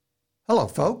Hello,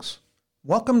 folks.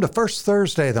 Welcome to First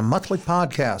Thursday, the monthly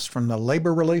podcast from the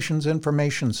Labor Relations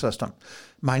Information System.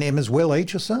 My name is Will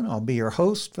Aitchison. I'll be your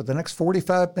host for the next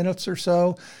 45 minutes or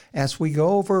so as we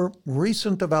go over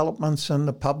recent developments in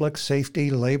the public safety,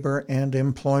 labor, and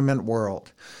employment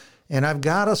world. And I've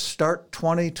got to start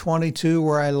 2022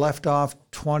 where I left off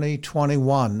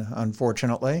 2021,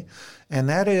 unfortunately, and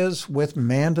that is with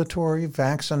mandatory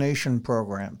vaccination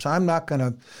programs. I'm not going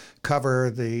to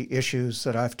cover the issues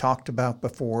that I've talked about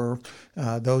before,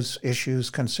 those issues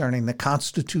concerning the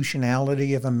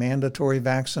constitutionality of a mandatory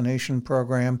vaccination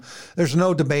program. There's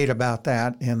no debate about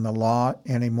that in the law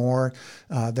anymore.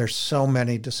 There's so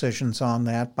many decisions on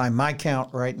that. By my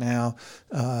count right now,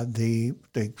 the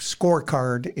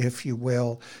scorecard, if you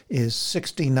will, is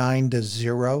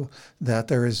 69-0, that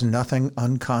there is nothing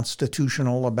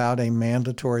unconstitutional about a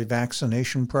mandatory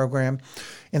vaccination program.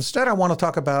 Instead, I want to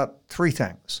talk about three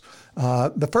things.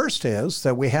 The first is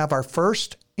that we have our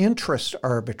first interest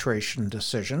arbitration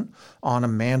decision on a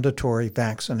mandatory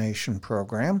vaccination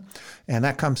program, and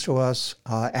that comes to us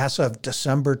as of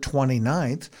December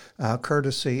 29th,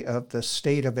 courtesy of the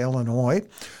state of Illinois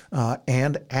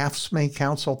and AFSCME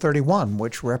Council 31,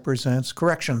 which represents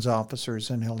corrections officers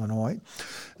in Illinois.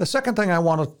 The second thing I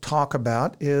want to talk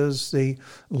about is the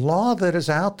law that is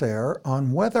out there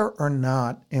on whether or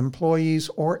not employees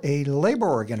or a labor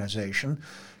organization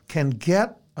can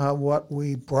get what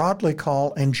we broadly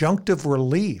call injunctive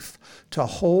relief to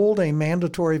hold a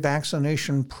mandatory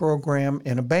vaccination program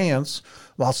in abeyance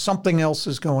while something else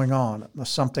is going on. The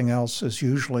something else is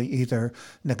usually either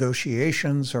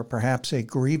negotiations or perhaps a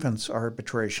grievance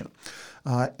arbitration.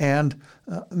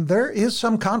 There is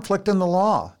some conflict in the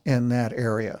law in that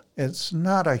area. It's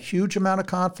not a huge amount of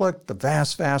conflict. The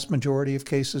vast majority of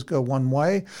cases go one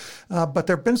way. But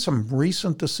there have been some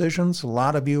recent decisions. A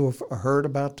lot of you have heard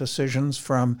about decisions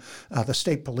from the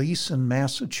state police in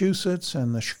Massachusetts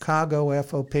and the Chicago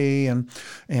FOP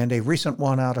and a recent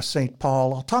one out of St.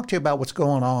 Paul. I'll talk to you about what's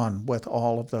going on with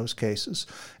all of those cases.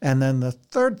 And then the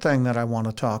third thing that I want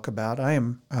to talk about, I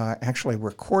am actually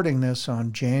recording this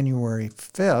on January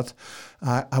 5th.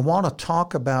 I want to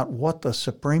talk about what the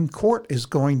Supreme Court is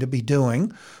going to be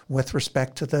doing with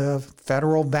respect to the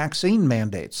federal vaccine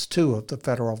mandates, two of the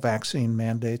federal vaccine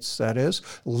mandates, that is,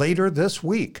 later this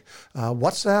week.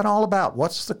 What's that all about?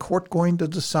 What's the court going to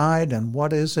decide, and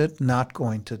what is it not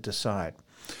going to decide?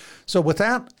 So with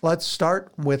that, let's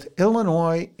start with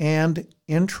Illinois and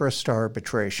interest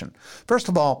arbitration. First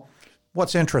of all,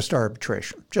 what's interest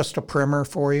arbitration? Just a primer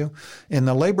for you. In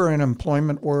the labor and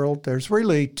employment world, there's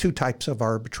really two types of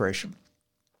arbitration.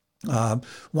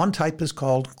 One type is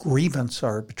called grievance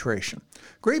arbitration.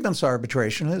 Grievance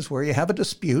arbitration is where you have a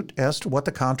dispute as to what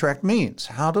the contract means,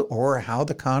 how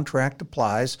the contract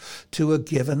applies to a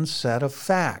given set of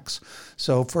facts.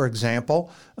 So, for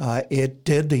example,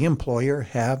 did the employer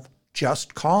have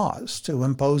just cause to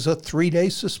impose a 3-day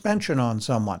suspension on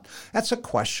someone? That's a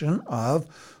question of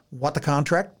what the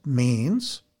contract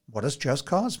means. What does just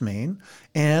cause mean?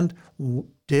 And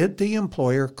did the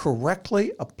employer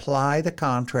correctly apply the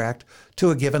contract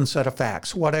to a given set of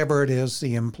facts, whatever it is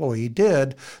the employee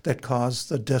did that caused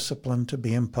the discipline to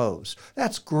be imposed?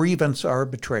 That's grievance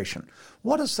arbitration.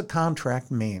 What does the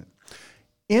contract mean?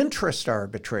 Interest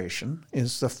arbitration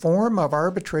is the form of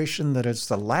arbitration that is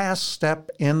the last step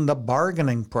in the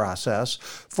bargaining process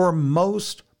for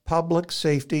most public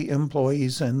safety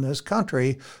employees in this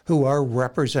country who are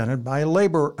represented by a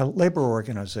labor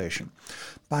organization.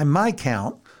 By my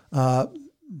count,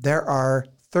 there are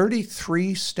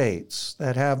 33 states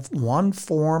that have one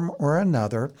form or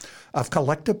another of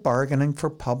collective bargaining for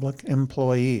public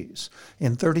employees.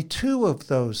 In 32 of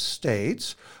those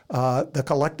states, the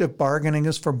collective bargaining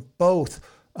is for both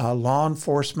law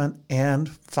enforcement and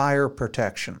fire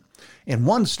protection. In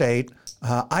one state,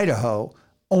 Idaho,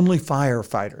 only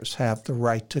firefighters have the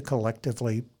right to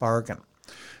collectively bargain.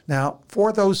 Now,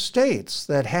 for those states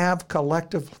that have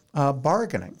collective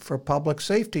bargaining for public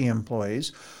safety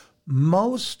employees,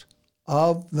 most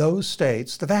of those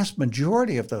states, the vast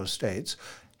majority of those states,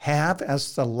 have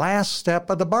as the last step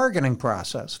of the bargaining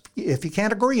process. If you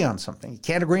can't agree on something, you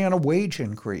can't agree on a wage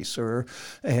increase or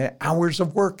hours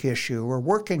of work issue or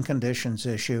working conditions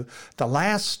issue, the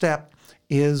last step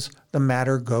is the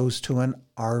matter goes to an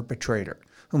arbitrator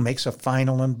who makes a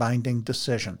final and binding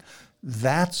decision.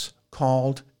 That's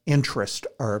called interest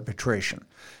arbitration.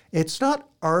 It's not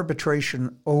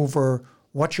arbitration over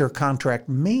what your contract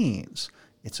means.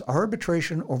 It's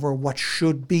arbitration over what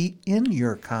should be in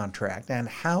your contract and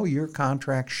how your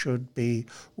contract should be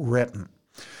written.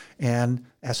 And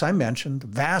as I mentioned, the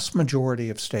vast majority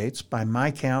of states, by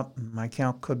my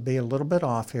count could be a little bit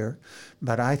off here,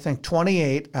 but I think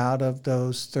 28 out of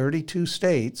those 32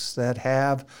 states that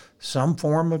have some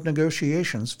form of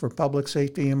negotiations for public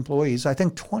safety employees, I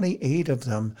think 28 of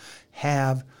them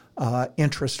have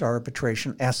interest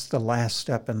arbitration as the last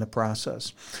step in the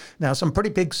process. Now, some pretty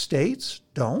big states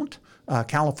don't.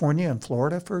 California and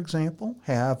Florida, for example,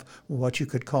 have what you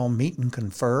could call meet and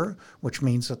confer, which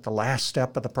means at the last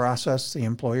step of the process, the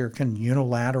employer can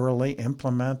unilaterally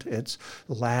implement its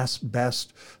last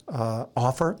best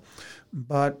offer.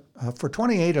 But for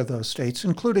 28 of those states,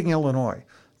 including Illinois,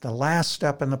 the last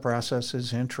step in the process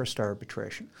is interest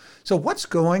arbitration. So what's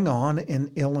going on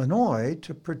in Illinois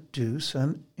to produce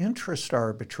an interest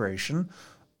arbitration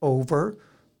over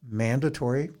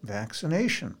mandatory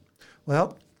vaccination?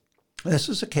 Well, this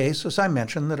is a case, as I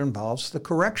mentioned, that involves the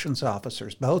corrections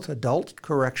officers, both adult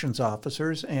corrections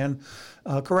officers and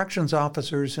corrections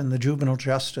officers in the juvenile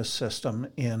justice system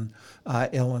in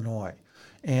Illinois.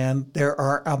 And there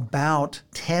are about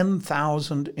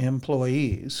 10,000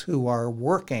 employees who are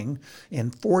working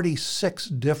in 46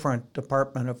 different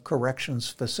Department of Corrections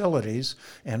facilities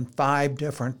and 5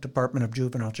 different Department of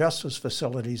Juvenile Justice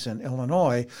facilities in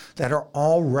Illinois that are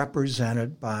all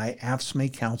represented by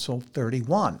AFSCME Council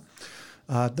 31.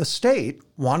 The state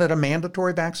wanted a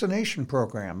mandatory vaccination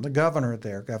program. The governor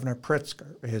there, Governor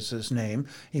Pritzker is his name,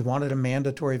 he wanted a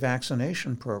mandatory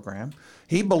vaccination program.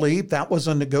 He believed that was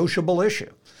a negotiable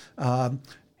issue.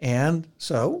 And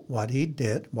so what he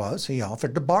did was he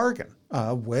offered to bargain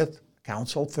with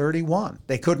Council 31.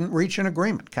 They couldn't reach an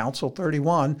agreement. Council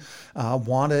 31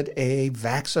 wanted a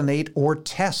vaccinate or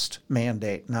test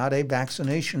mandate, not a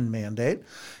vaccination mandate.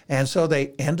 And so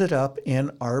they ended up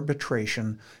in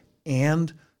arbitration,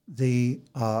 and the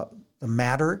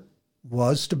matter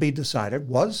was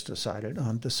decided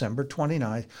on December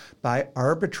 29th by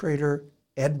arbitrator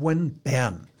Edwin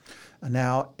Benn.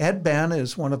 Now, Ed Benn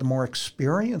is one of the more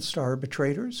experienced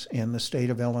arbitrators in the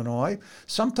state of Illinois.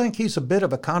 Some think he's a bit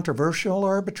of a controversial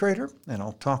arbitrator, and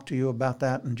I'll talk to you about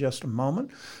that in just a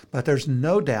moment. But there's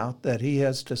no doubt that he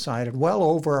has decided well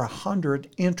over 100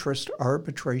 interest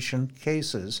arbitration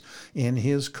cases in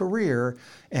his career,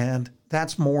 and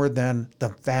that's more than the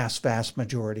vast, vast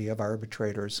majority of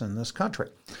arbitrators in this country.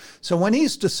 So when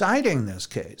he's deciding this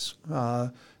case,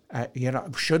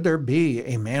 should there be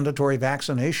a mandatory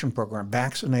vaccination program,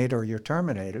 vaccinate or you're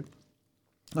terminated,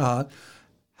 how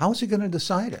is he going to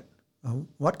decide it?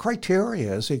 What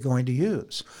criteria is he going to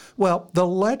use? Well, the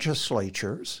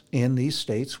legislatures in these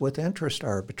states with interest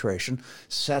arbitration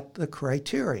set the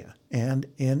criteria. And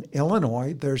in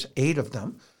Illinois, there's 8 of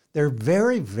them. They're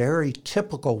very, very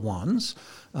typical ones.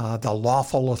 The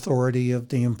lawful authority of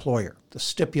the employer, the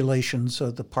stipulations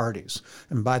of the parties.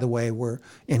 And by the way, we're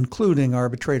including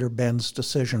Arbitrator Benn's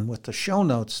decision with the show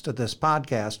notes to this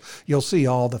podcast. You'll see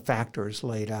all the factors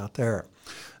laid out there.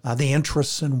 The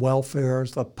interests and welfare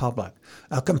of the public,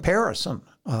 a comparison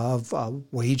of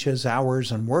wages,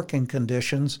 hours, and working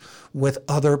conditions with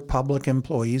other public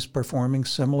employees performing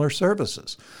similar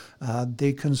services,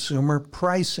 the consumer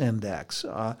price index,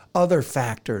 other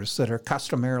factors that are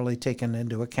customarily taken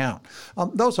into account.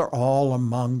 Those are all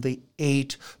among the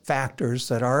 8 factors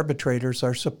that arbitrators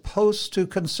are supposed to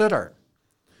consider.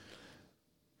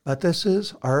 But this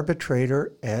is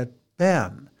arbitrator Ed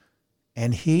Benn,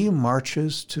 and he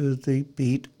marches to the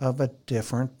beat of a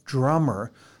different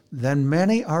drummer than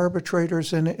many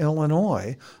arbitrators in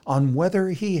Illinois on whether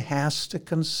he has to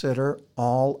consider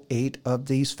all 8 of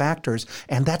these factors.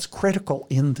 And that's critical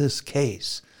in this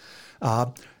case.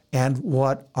 And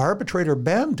what Arbitrator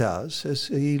Benn does is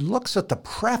he looks at the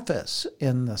preface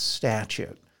in the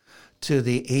statute to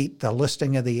the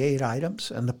listing of the 8 items.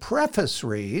 And the preface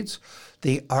reads,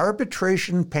 "The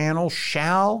arbitration panel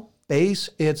shall base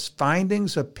its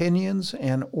findings, opinions,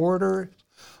 and orders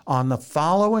on the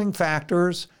following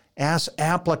factors as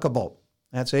applicable."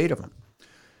 That's 8 of them.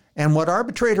 And what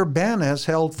Arbitrator Benn has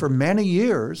held for many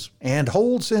years and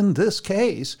holds in this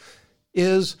case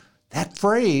is that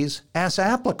phrase, as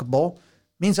applicable,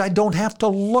 means I don't have to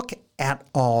look at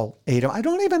all 8 of them. I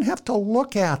don't even have to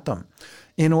look at them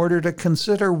in order to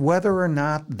consider whether or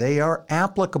not they are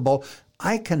applicable.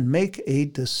 I can make a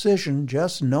decision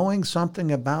just knowing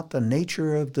something about the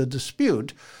nature of the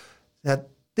dispute that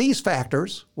these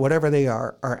factors, whatever they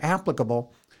are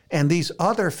applicable, and these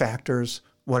other factors,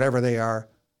 whatever they are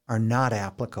not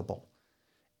applicable.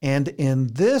 And in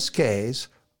this case,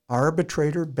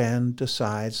 Arbitrator Benn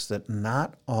decides that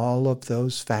not all of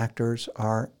those factors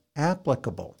are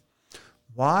applicable.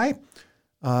 Why?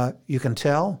 You can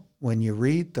tell when you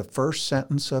read the first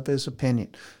sentence of his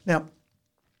opinion. Now,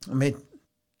 let me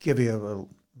give you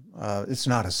it's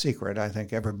not a secret. I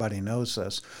think everybody knows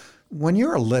this. When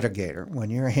you're a litigator, when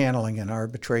you're handling an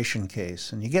arbitration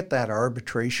case and you get that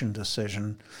arbitration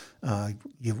decision,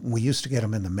 we used to get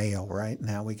them in the mail, right?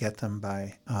 Now we get them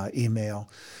by email.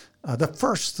 The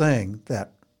first thing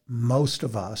that most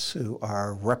of us who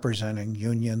are representing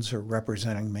unions or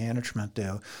representing management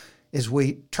do is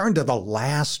we turn to the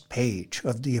last page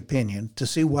of the opinion to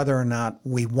see whether or not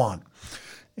we won.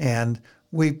 And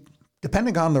we,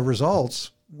 depending on the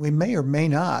results, we may or may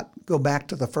not go back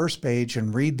to the first page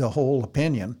and read the whole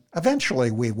opinion.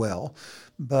 Eventually we will.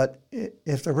 But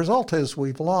if the result is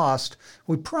we've lost,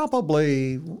 we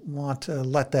probably want to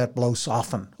let that blow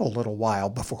soften a little while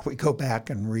before we go back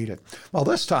and read it. Well,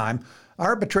 this time,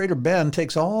 Arbitrator Ben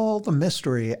takes all the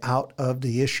mystery out of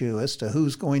the issue as to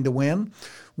who's going to win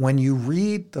when you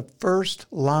read the first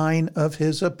line of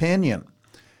his opinion.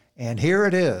 And here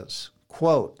it is,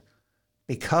 quote,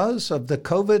 "Because of the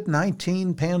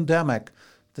COVID-19 pandemic,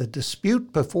 the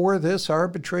dispute before this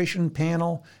arbitration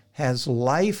panel has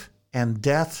life and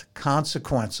death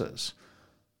consequences."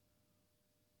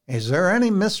 Is there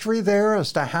any mystery there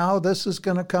as to how this is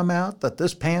going to come out, that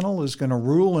this panel is going to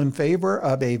rule in favor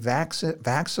of a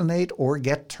vaccinate or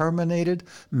get terminated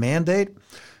mandate?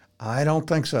 I don't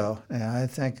think so. And I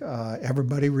think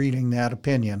everybody reading that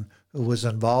opinion who was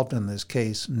involved in this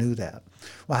case knew that.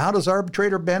 Well, how does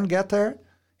Arbitrator Ben get there?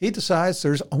 He decides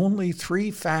there's only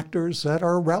 3 factors that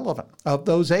are relevant of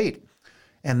those 8.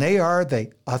 And they are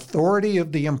the authority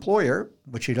of the employer,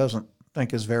 which he doesn't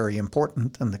think is very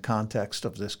important in the context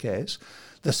of this case,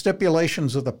 the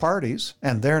stipulations of the parties,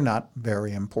 and they're not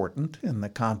very important in the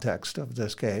context of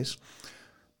this case.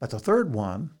 But the third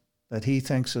one that he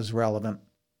thinks is relevant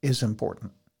is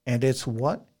important, and it's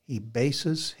what he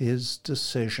bases his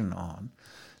decision on: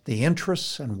 the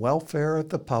interests and welfare of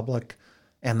the public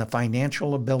and the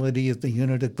financial ability of the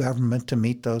unit of government to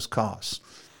meet those costs.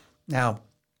 Now,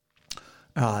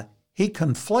 he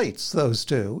conflates those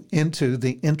two into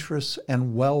the interests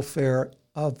and welfare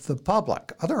of the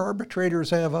public. Other arbitrators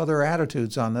have other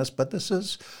attitudes on this, but this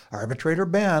is Arbitrator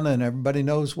Ben, and everybody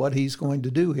knows what he's going to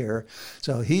do here.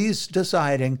 So he's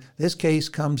deciding this case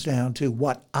comes down to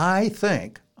what I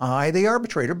think, I, the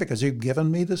arbitrator, because you've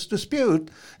given me this dispute,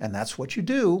 and that's what you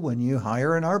do when you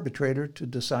hire an arbitrator to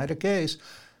decide a case.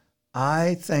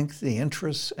 I think the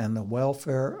interests and the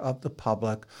welfare of the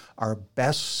public are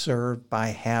best served by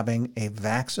having a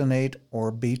vaccinate or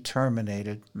be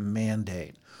terminated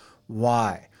mandate.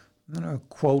 Why? I'm going to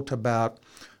quote about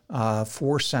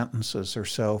 4 sentences or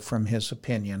so from his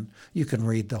opinion. You can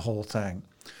read the whole thing.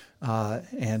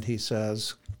 And he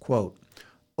says, quote,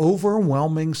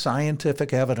 "Overwhelming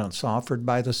scientific evidence offered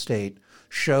by the state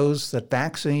shows that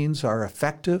vaccines are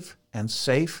effective and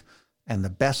safe and the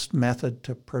best method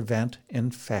to prevent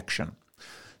infection.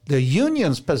 The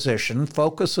union's position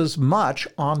focuses much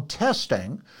on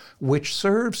testing, which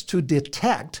serves to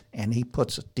detect," and he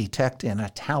puts detect in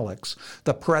italics,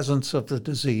 "the presence of the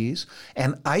disease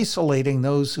and isolating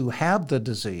those who have the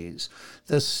disease.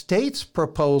 The state's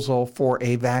proposal for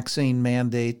a vaccine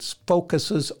mandate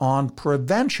focuses on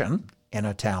prevention," in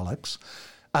italics,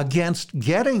 "against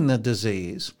getting the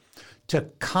disease. To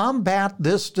combat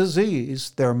this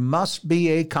disease, there must be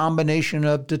a combination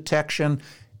of detection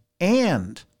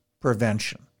and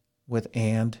prevention," with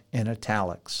 "and" in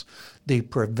italics. "The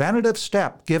preventative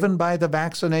step given by the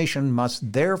vaccination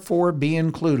must therefore be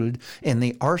included in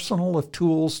the arsenal of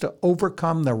tools to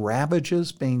overcome the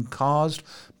ravages being caused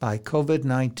by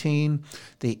COVID-19.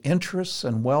 The interests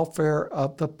and welfare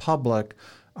of the public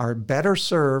are better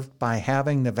served by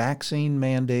having the vaccine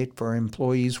mandate for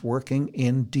employees working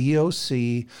in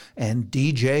DOC and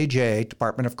DJJ,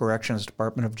 Department of Corrections,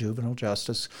 Department of Juvenile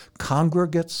Justice,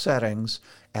 congregate settings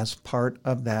as part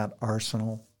of that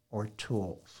arsenal or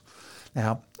tools."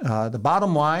 Now, the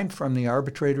bottom line from the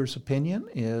arbitrator's opinion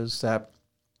is that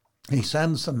he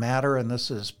sends the matter, and this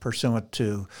is pursuant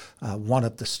to one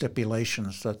of the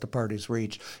stipulations that the parties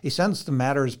reached. He sends the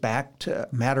matter back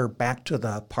to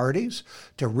the parties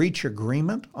to reach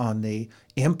agreement on the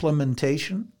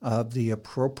implementation of the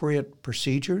appropriate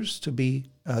procedures to be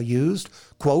used,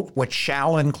 quote, "which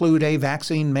shall include a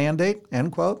vaccine mandate,"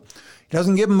 end quote. He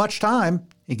doesn't give them much time.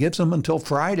 He gives them until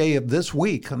Friday of this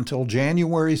week, until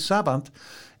January 7th.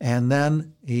 And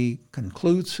then he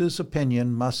concludes his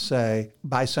opinion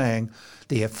by saying,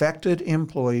 "The affected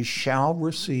employees shall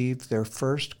receive their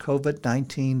first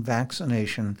COVID-19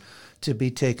 vaccination to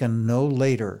be taken no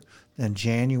later than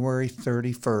January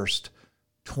 31st,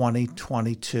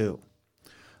 2022.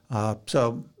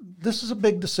 So this is a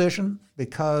big decision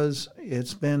because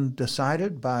it's been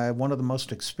decided by one of the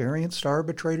most experienced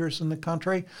arbitrators in the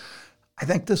country. I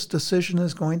think this decision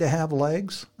is going to have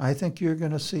legs. I think you're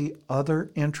going to see other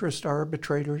interest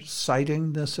arbitrators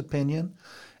citing this opinion.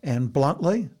 And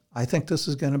bluntly, I think this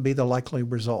is going to be the likely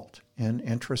result in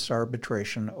interest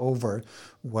arbitration over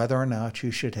whether or not you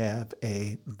should have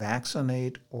a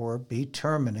vaccinate or be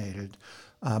terminated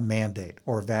mandate,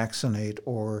 or vaccinate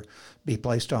or be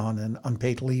placed on an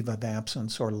unpaid leave of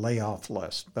absence or layoff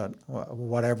list. But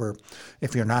whatever,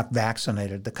 if you're not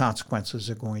vaccinated, the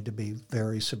consequences are going to be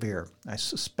very severe. I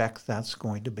suspect that's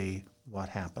going to be what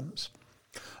happens.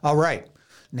 All right,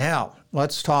 now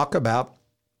let's talk about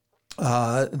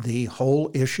the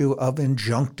whole issue of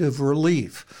injunctive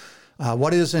relief.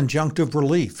 What is injunctive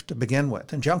relief to begin with?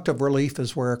 Injunctive relief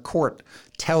is where a court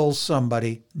tells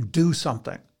somebody, do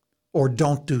something or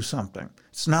don't do something.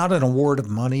 It's not an award of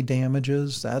money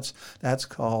damages. That's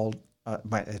called, I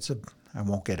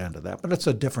won't get into that, but it's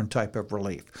a different type of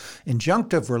relief.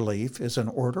 Injunctive relief is an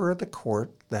order of the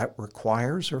court that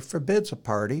requires or forbids a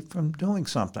party from doing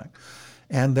something.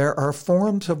 And there are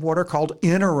forms of what are called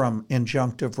interim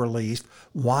injunctive relief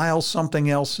while something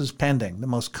else is pending. The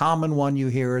most common one you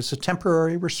hear is a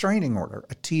temporary restraining order,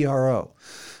 a TRO.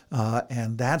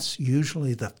 And that's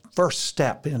usually the first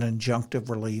step in injunctive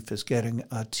relief, is getting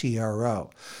a TRO.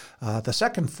 The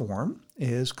second form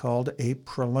is called a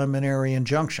preliminary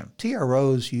injunction.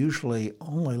 TROs usually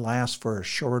only last for a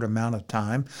short amount of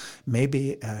time,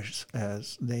 maybe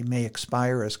as they may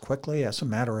expire as quickly as a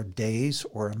matter of days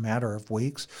or a matter of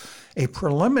weeks. A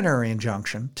preliminary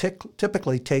injunction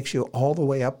typically takes you all the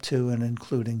way up to and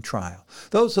including trial.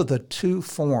 Those are the two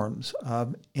forms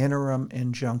of interim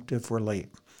injunctive relief.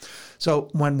 So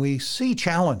when we see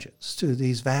challenges to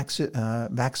these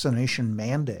vaccination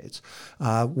mandates,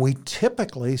 we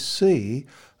typically see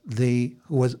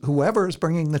whoever is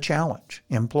bringing the challenge,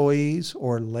 employees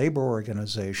or labor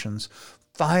organizations,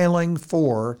 filing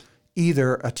for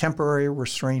either a temporary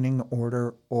restraining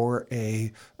order or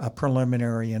a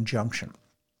preliminary injunction.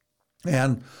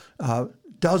 And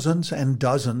dozens and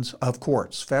dozens of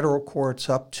courts, federal courts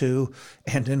up to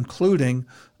and including,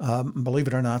 believe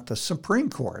it or not, the Supreme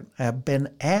Court, have been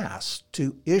asked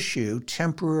to issue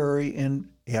temporary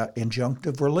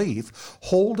injunctive relief,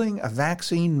 holding a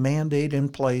vaccine mandate in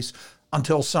place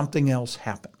until something else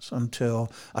happens,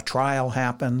 until a trial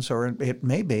happens, or it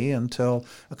may be until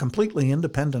a completely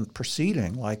independent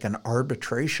proceeding like an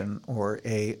arbitration or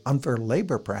a unfair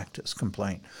labor practice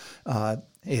complaint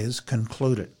is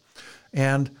concluded.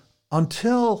 And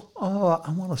until,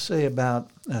 I want to say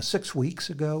about 6 weeks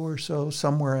ago or so,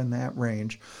 somewhere in that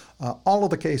range, all of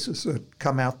the cases had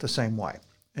come out the same way.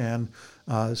 And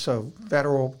so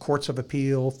federal courts of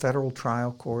appeal, federal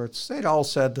trial courts, they'd all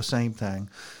said the same thing.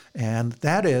 And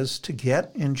that is, to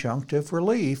get injunctive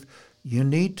relief, you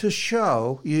need to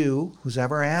show, who's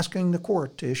ever asking the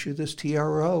court to issue this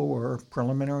TRO or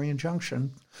preliminary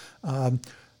injunction,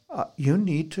 you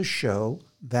need to show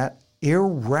that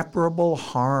irreparable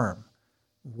harm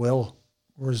will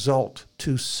result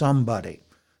to somebody,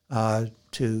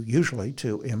 usually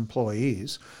to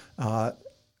employees,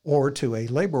 or to a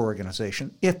labor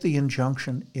organization if the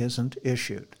injunction isn't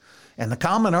issued. And the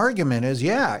common argument is,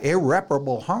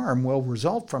 irreparable harm will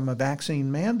result from a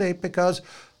vaccine mandate because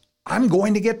I'm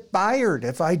going to get fired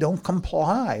if I don't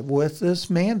comply with this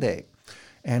mandate.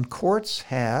 And courts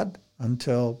had,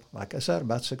 until, like I said,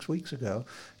 about 6 weeks ago,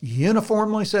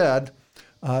 uniformly said,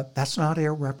 that's not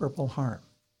irreparable harm.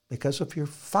 Because if you're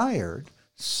fired,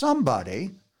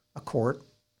 somebody, a court,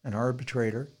 an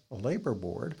arbitrator, a labor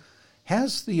board,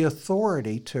 has the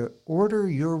authority to order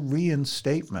your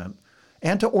reinstatement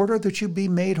and to order that you be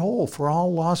made whole for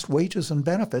all lost wages and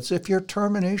benefits if your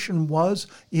termination was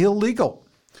illegal.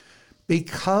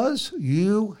 Because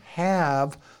you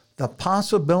have the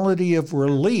possibility of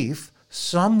relief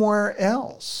somewhere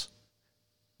else,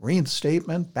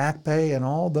 reinstatement, back pay, and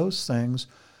all those things,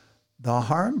 the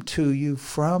harm to you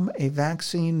from a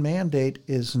vaccine mandate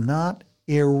is not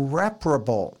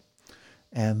irreparable.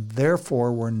 And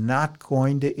therefore, we're not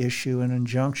going to issue an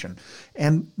injunction.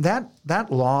 And that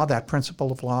law, that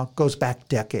principle of law, goes back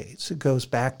decades. It goes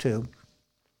back to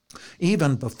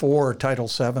even before Title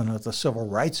VII of the Civil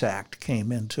Rights Act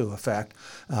came into effect.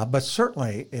 But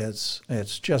certainly it's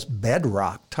just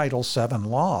bedrock Title VII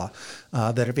law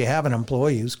that if you have an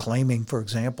employee who's claiming, for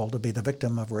example, to be the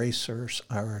victim of race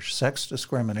or sex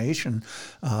discrimination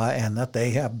and that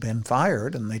they have been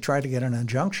fired and they try to get an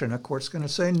injunction, a court's going to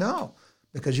say no.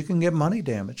 Because you can get money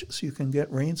damages, you can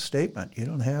get reinstatement, you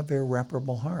don't have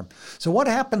irreparable harm. So what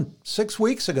happened 6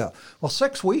 weeks ago? Well,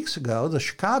 6 weeks ago, the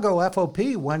Chicago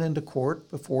FOP went into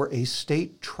court before a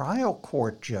state trial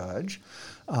court judge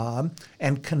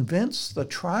and convinced the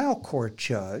trial court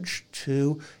judge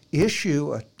to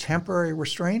issue a temporary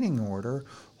restraining order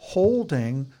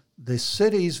holding the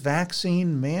city's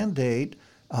vaccine mandate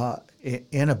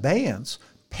in abeyance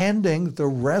pending the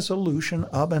resolution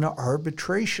of an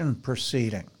arbitration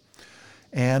proceeding.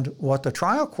 And what the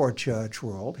trial court judge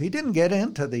ruled, he didn't get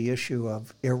into the issue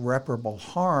of irreparable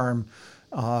harm,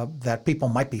 that people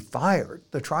might be fired.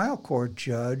 The trial court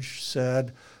judge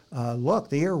said, look,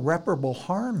 the irreparable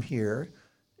harm here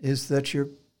is that you're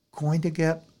going to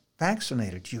get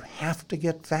vaccinated. You have to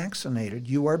get vaccinated.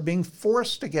 You are being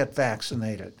forced to get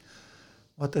vaccinated.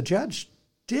 What the judge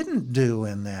didn't do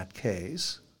in that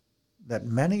case, that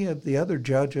many of the other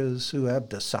judges who have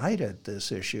decided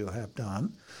this issue have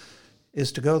done,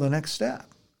 is to go the next step.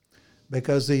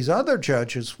 Because these other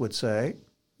judges would say,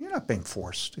 you're not being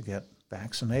forced to get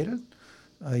vaccinated.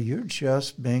 You're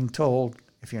just being told,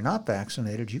 if you're not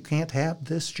vaccinated, you can't have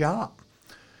this job.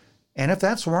 And if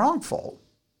that's wrongful,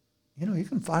 you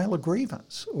can file a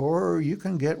grievance or you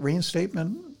can get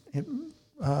reinstatement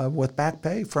with back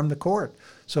pay from the court.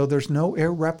 So there's no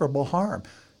irreparable harm.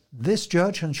 This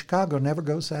judge in Chicago never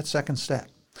goes that second step.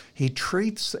 He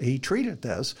treated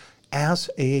this as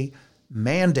a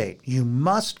mandate. You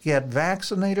must get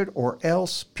vaccinated or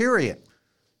else, period.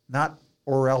 Not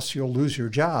or else you'll lose your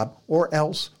job, or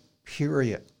else,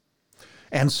 period.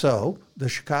 And so the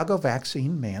Chicago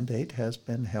vaccine mandate has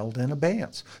been held in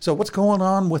abeyance. So what's going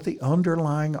on with the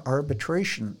underlying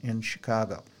arbitration in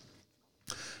Chicago?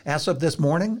 As of this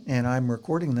morning, and I'm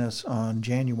recording this on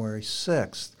January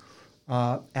 6th,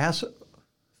 January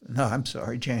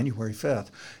 5th.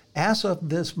 As of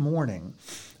this morning,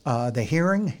 the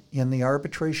hearing in the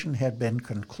arbitration had been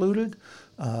concluded.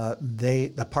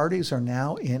 The parties are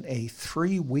now in a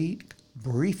 3-week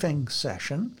briefing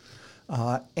session,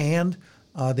 and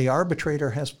the arbitrator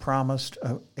has promised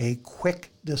a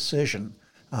quick decision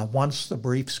once the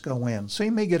briefs go in. So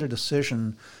you may get a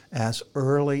decision as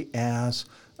early as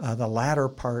the latter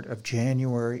part of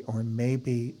January or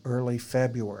maybe early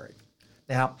February.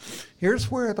 Now, here's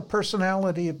where the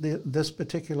personality of this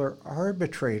particular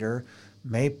arbitrator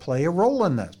may play a role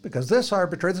in this, because this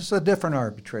is a different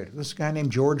arbitrator. This is a guy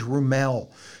named George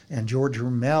Rumel, and George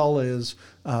Rumel is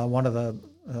one of the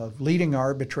leading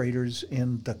arbitrators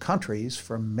in the countries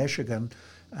from Michigan.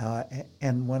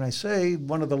 And when I say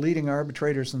one of the leading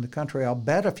arbitrators in the country, I'll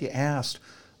bet if you asked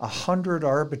 100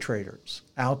 arbitrators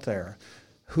out there,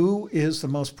 who is the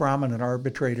most prominent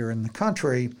arbitrator in the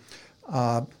country,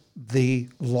 the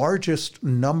largest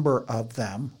number of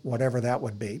them, whatever that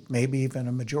would be, maybe even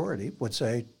a majority, would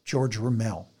say George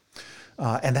Rumel.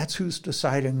 And that's who's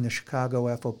deciding the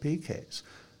Chicago FOP case.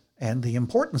 And the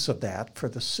importance of that for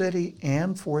the city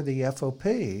and for the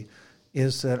FOP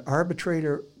is that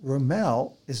arbitrator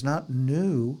Rumel is not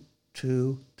new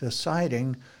to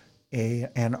deciding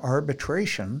an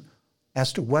arbitration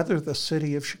as to whether the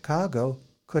city of Chicago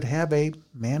could have a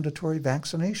mandatory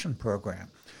vaccination program.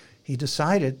 He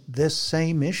decided this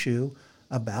same issue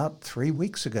about 3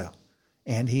 weeks ago,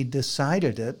 and he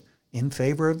decided it in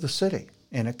favor of the city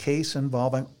in a case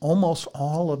involving almost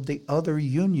all of the other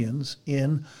unions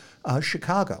in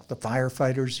Chicago, the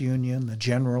firefighters union, the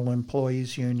general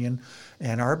employees union,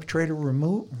 and arbitrator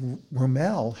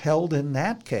Rumel held in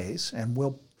that case, and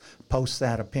we'll post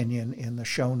that opinion in the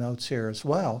show notes here as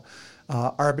well,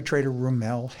 arbitrator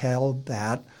Rumel held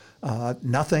that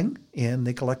nothing in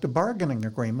the collective bargaining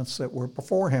agreements that were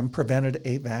before him prevented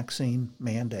a vaccine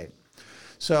mandate.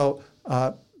 So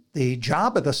the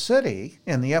job of the city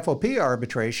in the FOP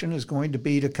arbitration is going to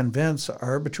be to convince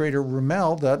arbitrator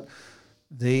Rumel that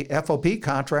the FOP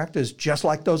contract is just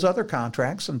like those other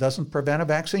contracts and doesn't prevent a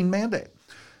vaccine mandate.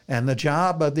 And the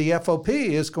job of the FOP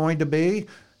is going to be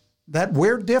that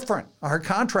we're different. Our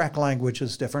contract language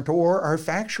is different, or our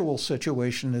factual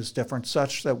situation is different,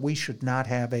 such that we should not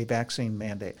have a vaccine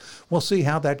mandate. We'll see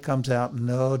how that comes out.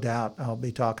 No doubt I'll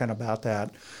be talking about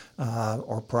that,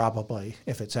 or probably,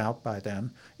 if it's out by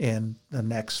then, in the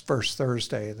next first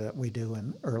Thursday that we do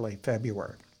in early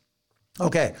February.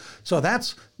 Okay, so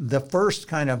that's the first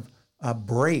kind of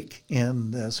break in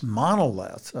this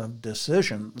monolith of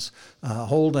decisions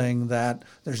holding that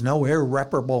there's no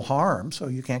irreparable harm, so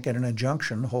you can't get an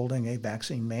injunction holding a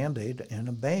vaccine mandate in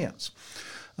abeyance.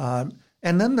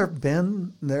 And then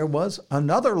there was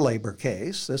another labor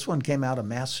case. This one came out of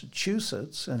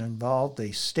Massachusetts and involved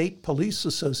the State Police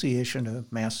Association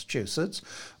of Massachusetts,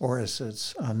 or as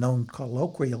it's known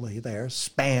colloquially there,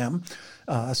 SPAM.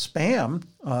 SPAM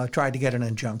tried to get an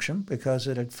injunction because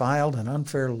it had filed an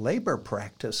unfair labor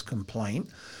practice complaint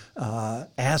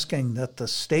asking that the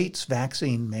state's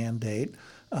vaccine mandate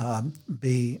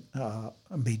be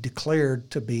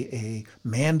declared to be a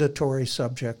mandatory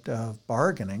subject of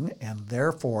bargaining and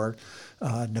therefore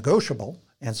negotiable.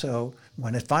 And so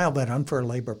when it filed that unfair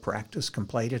labor practice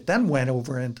complaint, it then went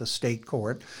over into state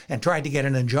court and tried to get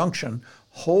an injunction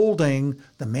holding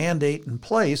the mandate in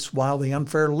place while the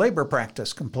unfair labor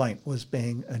practice complaint was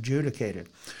being adjudicated.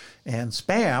 And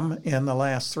SPAM, in the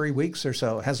last 3 weeks or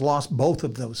so, has lost both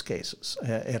of those cases.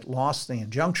 It lost the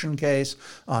injunction case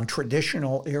on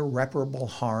traditional irreparable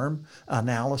harm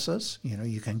analysis.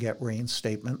 You can get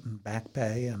reinstatement and back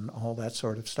pay and all that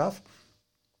sort of stuff.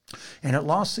 And it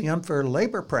lost the unfair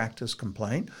labor practice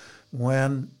complaint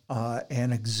when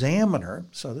an examiner,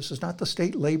 so this is not the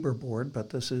state labor board, but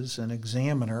this is an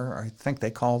examiner, I think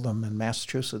they call them in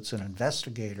Massachusetts an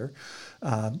investigator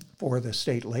for the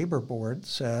state labor board,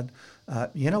 said,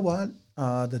 you know what,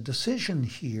 the decision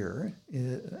here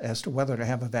as to whether to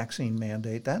have a vaccine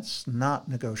mandate, that's not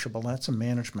negotiable, that's a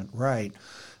management right.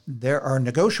 There are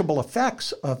negotiable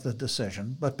effects of the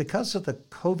decision, but because of the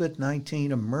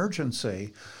COVID-19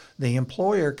 emergency, the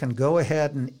employer can go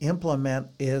ahead and implement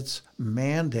its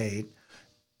mandate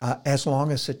as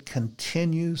long as it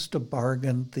continues to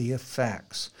bargain the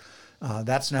effects.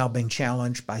 That's now being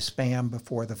challenged by SPAM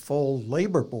before the full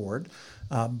labor board,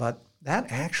 but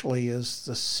that actually is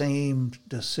the same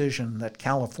decision that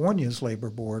California's labor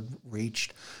board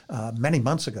reached many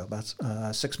months ago,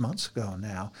 about 6 months ago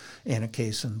now, in a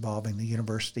case involving the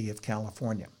University of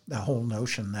California. The whole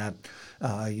notion that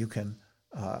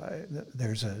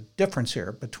there's a difference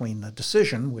here between the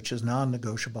decision, which is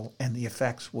non-negotiable, and the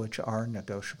effects, which are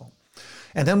negotiable.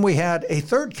 And then we had a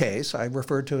third case. I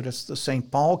referred to it as the St.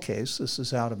 Paul case. This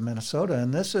is out of Minnesota,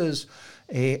 and this is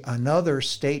another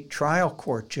state trial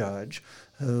court judge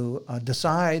who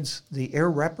decides the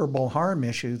irreparable harm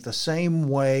issue the same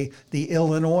way the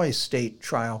Illinois state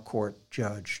trial court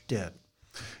judge did.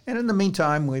 And in the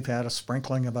meantime, we've had a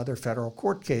sprinkling of other federal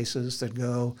court cases that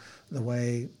go the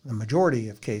way the majority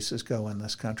of cases go in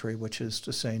this country, which is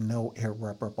to say no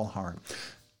irreparable harm.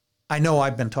 I know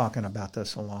I've been talking about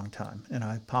this a long time, and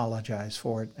I apologize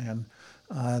for it. And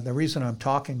the reason I'm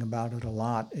talking about it a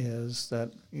lot is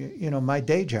that, my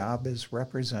day job is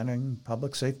representing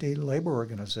public safety labor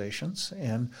organizations.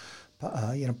 And,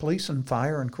 police and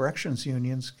fire and corrections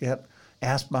unions get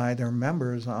asked by their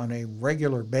members on a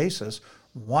regular basis,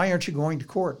 why aren't you going to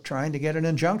court trying to get an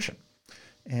injunction?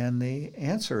 And the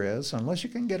answer is, unless you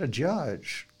can get a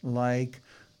judge like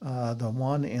the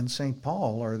one in St.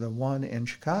 Paul or the one in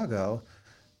Chicago,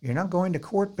 you're not going to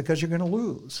court because you're going to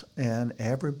lose. And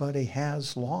everybody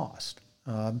has lost.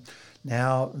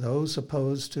 Now, those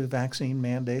opposed to vaccine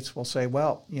mandates will say,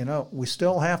 well, we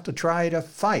still have to try to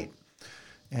fight.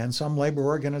 And some labor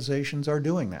organizations are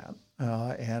doing that.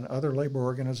 And other labor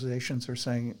organizations are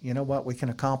saying, you know what, we can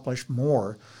accomplish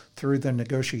more through the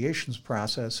negotiations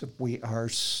process if we are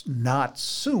not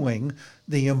suing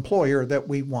the employer that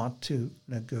we want to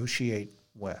negotiate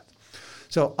with.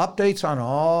 So updates on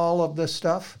all of this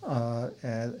stuff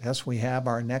as we have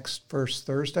our next First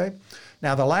Thursday.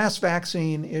 Now, the last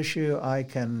vaccine issue I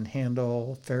can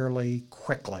handle fairly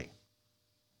quickly.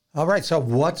 All right, so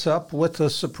what's up with the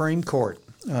Supreme Court?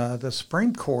 The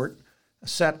Supreme Court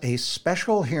set a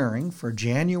special hearing for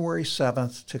January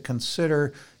 7th to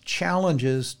consider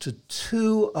challenges to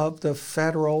 2 of the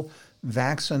federal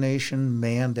vaccination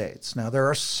mandates. Now, there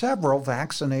are several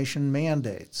vaccination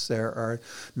mandates. There are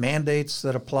mandates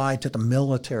that apply to the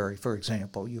military, for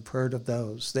example. You've heard of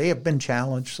those. They have been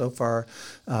challenged so far.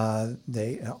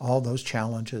 All those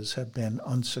challenges have been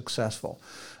unsuccessful.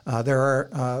 There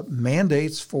are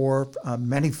mandates for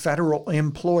many federal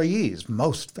employees,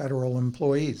 most federal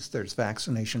employees. There's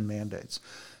vaccination mandates.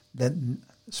 The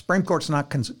Supreme Court's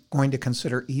not going to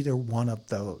consider either one of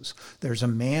those. There's a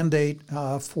mandate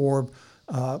for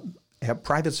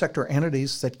private sector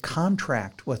entities that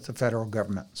contract with the federal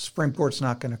government. Supreme Court's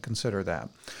not going to consider that.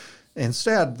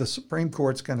 Instead, the Supreme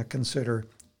Court's going to consider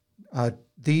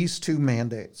these 2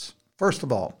 mandates. First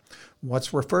of all,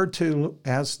 what's referred to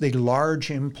as the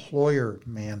large employer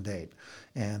mandate.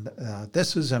 And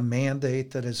this is a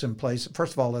mandate that is in place.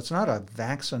 First of all, it's not a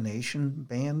vaccination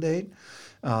mandate.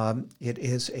 It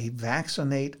is a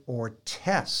vaccinate or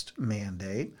test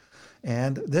mandate.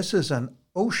 And this is an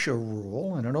OSHA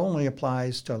rule, and it only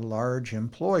applies to large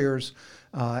employers.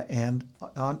 Under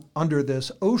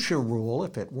this OSHA rule,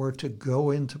 if it were to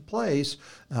go into place,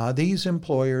 these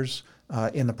employers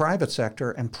in the private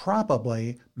sector, and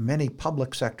probably many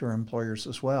public sector employers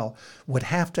as well, would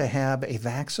have to have a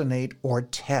vaccinate or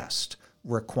test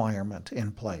requirement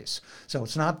in place. So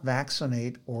it's not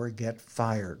vaccinate or get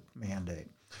fired mandate.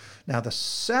 Now, the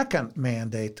second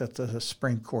mandate that the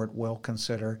Supreme Court will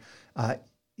consider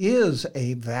is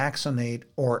a vaccinate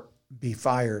or be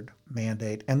fired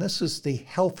mandate, and this is the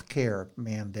healthcare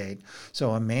mandate.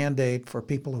 So a mandate for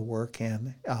people who work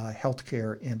in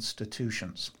healthcare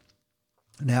institutions.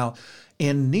 Now,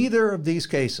 in neither of these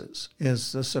cases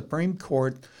is the Supreme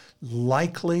Court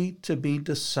likely to be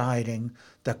deciding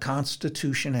the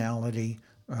constitutionality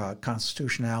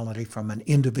from an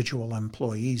individual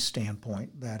employee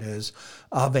standpoint, that is,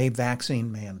 of a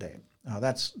vaccine mandate.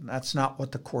 That's not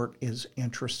what the court is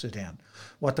interested in.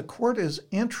 What the court is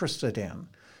interested in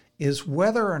is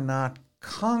whether or not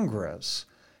Congress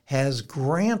has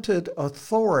granted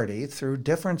authority through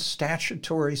different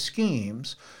statutory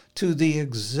schemes to the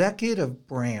executive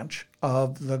branch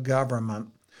of the government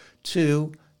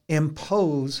to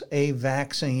impose a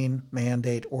vaccine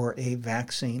mandate or a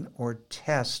vaccine or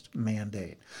test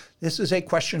mandate. This is a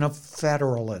question of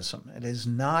federalism. It is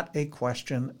not a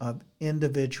question of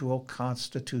individual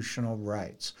constitutional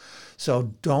rights.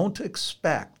 So don't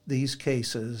expect these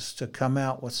cases to come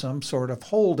out with some sort of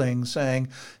holding saying,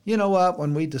 you know what,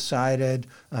 when we decided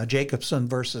Jacobson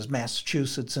versus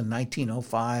Massachusetts in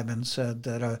 1905 and said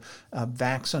that a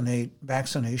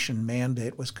vaccination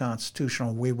mandate was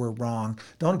constitutional, we were wrong.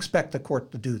 Don't expect the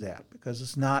court to do that, because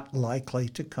it's not likely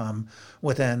to come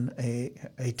within a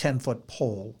 10-foot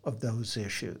pole of those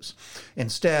issues.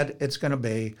 Instead, it's going to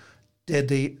be,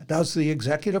 does the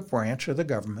executive branch of the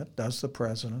government, does the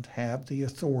president have the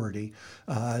authority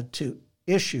to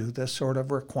issue this sort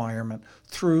of requirement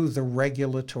through the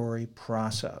regulatory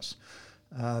process?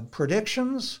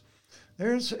 Predictions?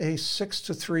 There's a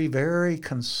 6-3 very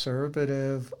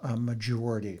conservative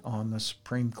majority on the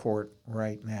Supreme Court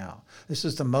right now. This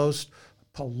is the most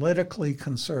politically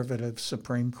conservative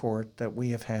Supreme Court that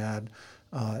we have had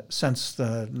since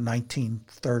the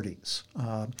 1930s.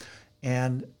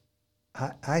 And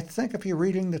I think if you're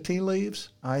reading the tea leaves,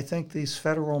 I think these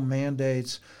federal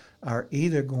mandates are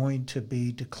either going to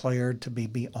be declared to be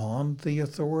beyond the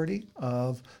authority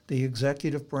of the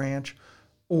executive branch,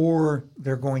 or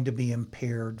they're going to be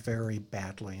impaired very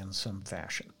badly in some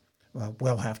fashion.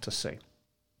 We'll have to see.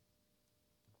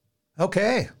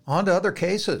 Okay, on to other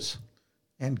cases.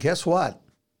 And guess what?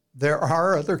 There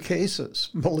are other cases,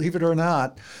 believe it or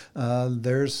not.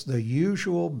 There's the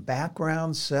usual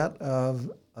background set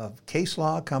of case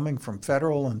law coming from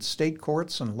federal and state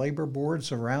courts and labor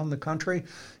boards around the country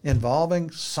involving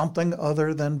something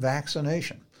other than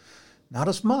vaccination. Not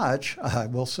as much, I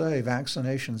will say,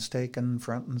 vaccination's taken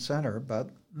front and center, but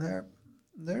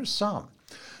there's some.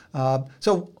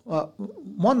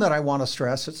 One that I want to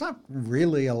stress, it's not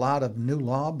really a lot of new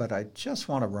law, but I just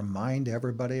want to remind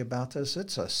everybody about this.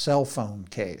 It's a cell phone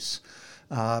case.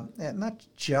 And not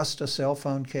just a cell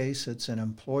phone case, it's an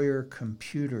employer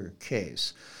computer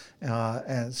case.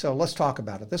 And so let's talk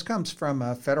about it. This comes from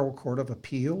a federal court of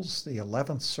appeals, the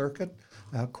 11th Circuit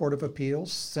Court of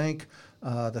Appeals. Think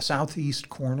the southeast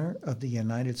corner of the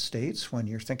United States when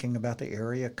you're thinking about the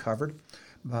area covered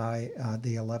by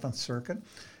the 11th Circuit.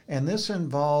 And this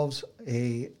involves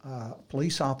a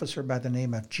police officer by the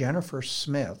name of Jennifer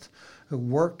Smith, who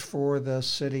worked for the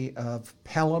city of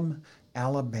Pelham,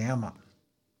 Alabama.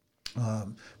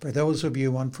 For those of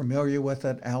you unfamiliar with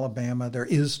it, Alabama, there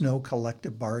is no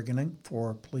collective bargaining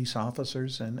for police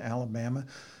officers in Alabama.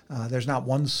 There's not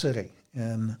one city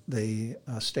in the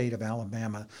state of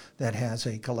Alabama that has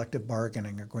a collective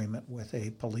bargaining agreement with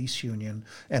a police union,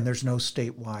 and there's no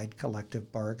statewide collective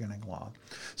bargaining law.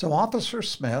 So Officer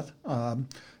Smith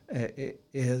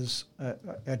is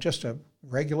just a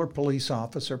regular police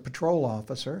officer, patrol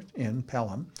officer in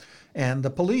Pelham, and the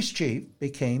police chief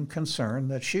became concerned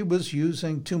that she was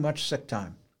using too much sick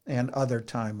time and other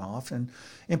time off, and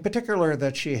in particular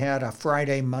that she had a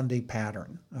Friday-Monday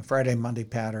pattern. A Friday-Monday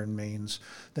pattern means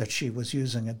that she was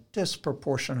using a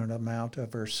disproportionate amount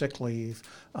of her sick leave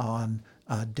on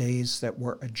days that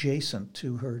were adjacent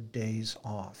to her days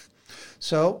off.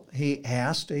 So he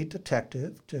asked a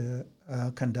detective to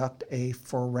conduct a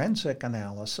forensic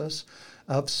analysis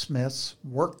of Smith's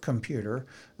work computer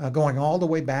going all the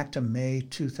way back to May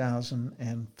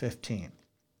 2015.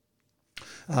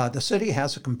 The city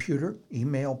has a computer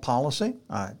email policy.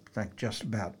 I think just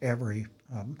about every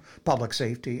public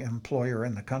safety employer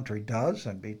in the country does.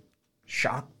 I'd be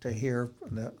shocked to hear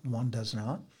that one does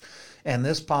not. And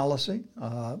this policy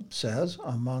says,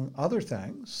 among other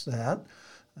things, that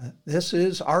this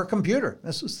is our computer.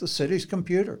 This is the city's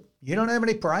computer. You don't have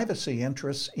any privacy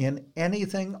interests in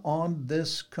anything on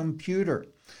this computer.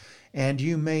 And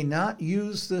you may not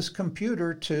use this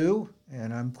computer to,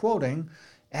 and I'm quoting,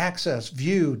 access,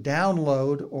 view,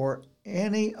 download, or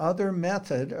any other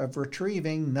method of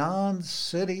retrieving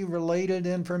non-city related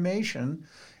information,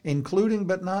 including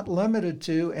but not limited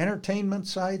to entertainment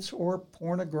sites or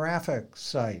pornographic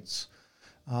sites.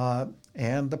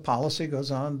 And the policy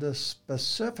goes on to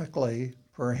specifically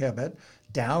prohibit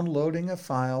downloading of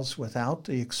files without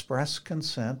the express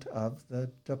consent of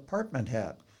the department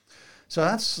head. So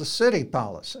that's the city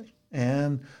policy.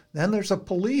 And then there's a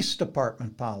police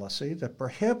department policy that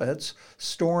prohibits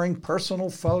storing personal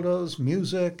photos,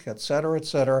 music, et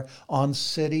cetera, on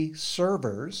city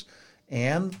servers,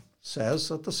 and says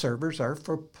that the servers are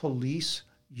for police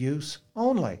use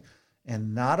only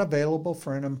and not available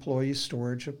for an employee's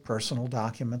storage of personal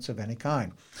documents of any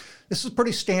kind. This is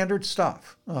pretty standard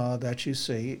stuff that you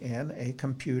see in a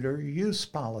computer use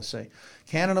policy.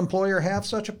 Can an employer have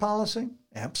such a policy?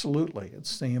 Absolutely.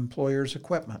 It's the employer's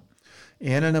equipment.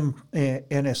 In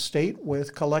a state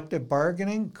with collective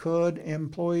bargaining, could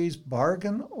employees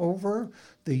bargain over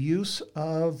the use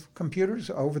of computers,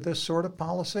 over this sort of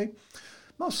policy?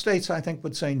 Most states, I think,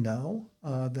 would say no,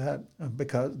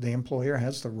 because the employer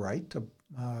has the right to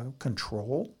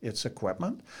control its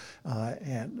equipment.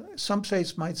 And some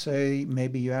states might say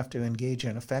maybe you have to engage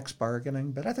in effects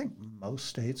bargaining, but I think most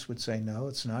states would say no,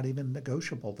 it's not even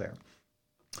negotiable there.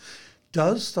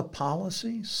 Does the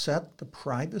policy set the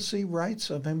privacy rights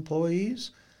of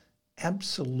employees?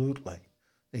 Absolutely.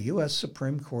 The U.S.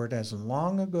 Supreme Court has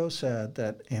long ago said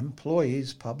that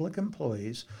employees, public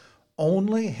employees,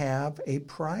 only have a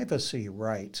privacy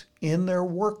right in their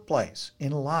workplace,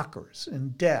 in lockers, in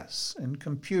desks, in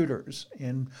computers,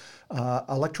 in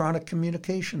electronic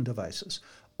communication devices.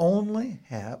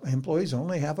 Employees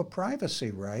only have a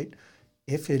privacy right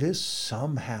if it is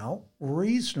somehow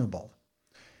reasonable.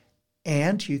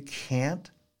 And you can't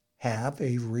have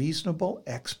a reasonable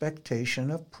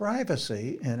expectation of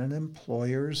privacy in an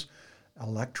employer's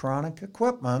electronic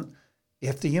equipment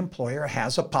if the employer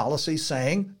has a policy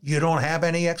saying you don't have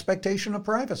any expectation of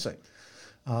privacy.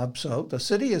 So the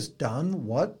city has done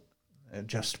what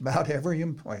just about every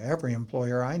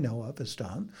employer I know of has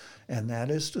done, and that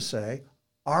is to say,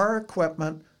 our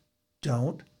equipment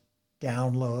don't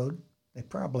download, they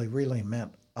probably really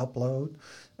meant upload,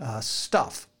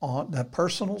 stuff, on the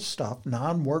personal stuff,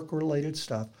 non-work related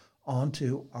stuff,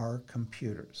 onto our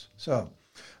computers. So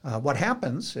what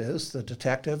happens is the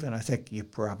detective, and I think you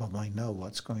probably know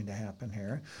what's going to happen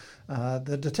here,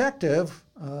 the detective,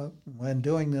 when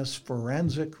doing this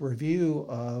forensic review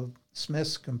of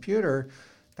Smith's computer,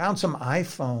 found some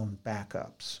iPhone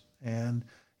backups, and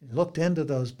he looked into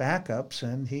those backups,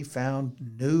 and he found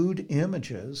nude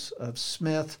images of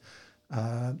Smith,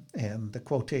 and the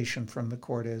quotation from the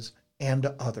court is, and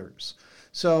others.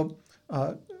 So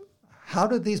how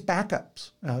did these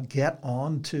backups get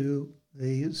onto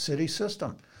the city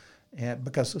system? And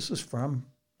because this is from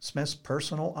Smith's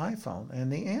personal iPhone.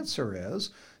 And the answer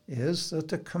is that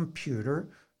the computer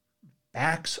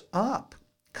backs up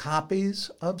copies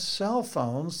of cell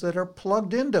phones that are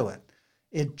plugged into it.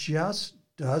 It just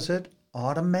does it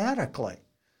automatically.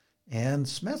 And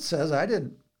Smith says, I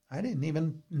didn't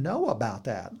even know about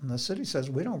that. And the city says,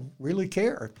 we don't really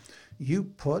care. You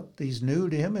put these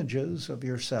nude images of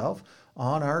yourself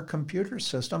on our computer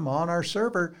system, on our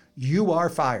server, you are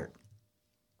fired.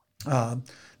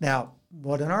 Now,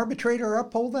 would an arbitrator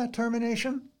uphold that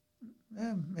termination?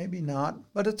 Maybe not,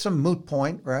 but it's a moot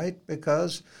point, right?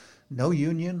 Because no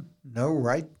union, no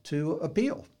right to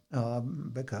appeal,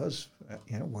 because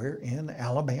we're in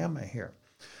Alabama here.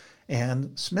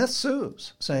 And Smith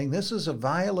sues, saying this is a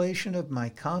violation of my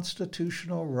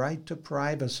constitutional right to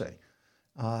privacy.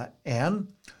 And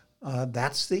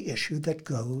that's the issue that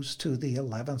goes to the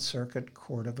 11th Circuit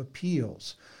Court of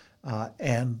Appeals.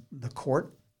 And the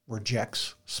court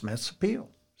rejects Smith's appeal.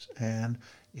 And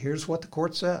here's what the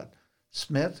court said.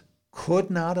 Smith could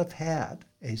not have had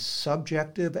a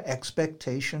subjective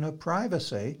expectation of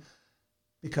privacy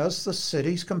because the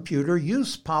city's computer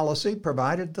use policy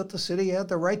provided that the city had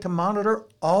the right to monitor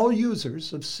all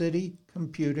users of city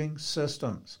computing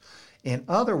systems. In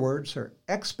other words, her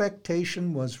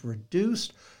expectation was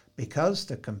reduced because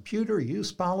the computer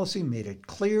use policy made it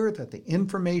clear that the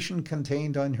information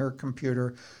contained on her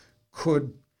computer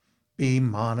could be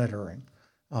monitoring.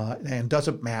 And does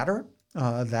it matter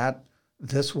that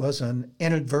this was an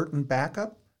inadvertent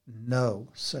backup? No,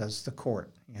 says the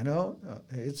court.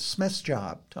 It's Smith's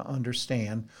job to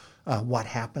understand what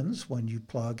happens when you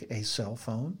plug a cell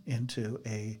phone into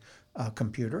a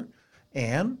computer.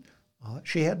 And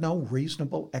she had no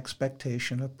reasonable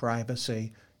expectation of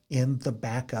privacy in the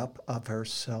backup of her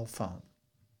cell phone.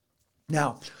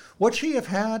 Now, would she have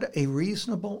had a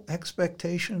reasonable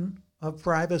expectation of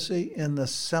privacy in the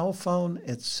cell phone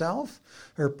itself,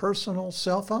 her personal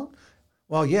cell phone?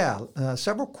 Well, yeah,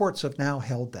 several courts have now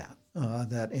held that,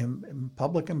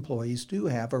 public employees do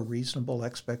have a reasonable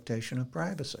expectation of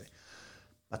privacy.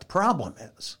 But the problem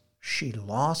is she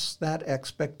lost that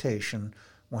expectation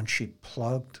when she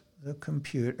plugged the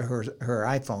computer, her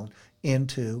iPhone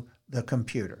into the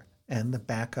computer, and the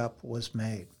backup was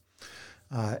made.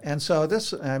 And so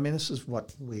this is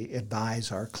what we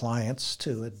advise our clients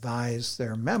to advise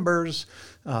their members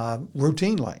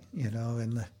routinely,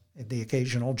 in the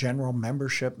occasional general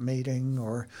membership meeting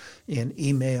or in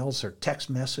emails or text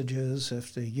messages.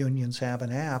 If the unions have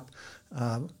an app,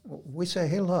 we say,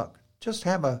 hey, look, just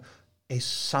have a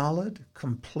solid,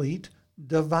 complete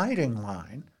dividing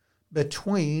line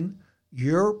between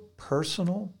your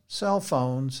personal cell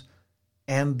phones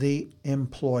and the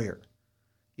employer.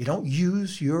 You don't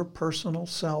use your personal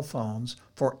cell phones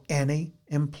for any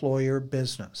employer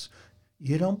business.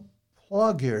 You don't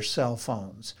plug your cell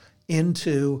phones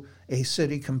into a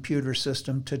city computer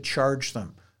system to charge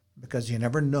them, because you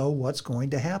never know what's going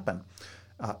to happen.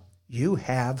 You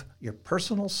have your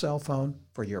personal cell phone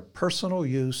for your personal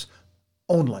use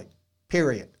only,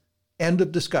 period. End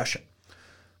of discussion.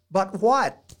 But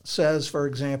what, says, for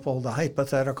example, the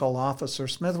hypothetical Officer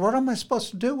Smith, what am I supposed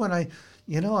to do when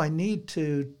I need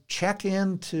to check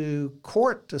into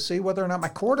court to see whether or not my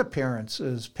court appearance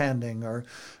is pending or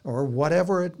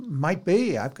whatever it might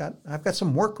be? I've got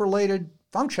some work-related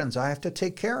functions I have to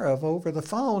take care of over the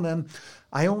phone, and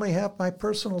I only have my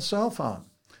personal cell phone.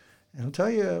 And I'll tell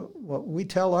you, what we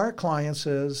tell our clients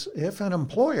is, if an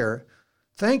employer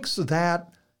thinks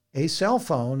that a cell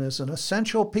phone is an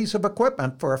essential piece of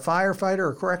equipment for a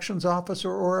firefighter, a corrections officer,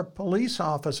 or a police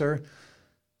officer,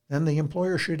 then the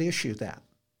employer should issue that.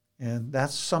 And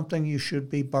that's something you should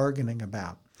be bargaining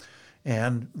about.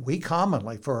 And we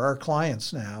commonly, for our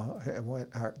clients now,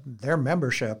 their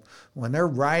membership, when they're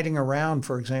riding around,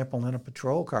 for example, in a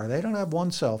patrol car, they don't have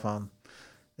one cell phone.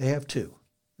 They have two.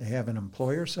 They have an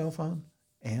employer cell phone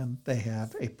and they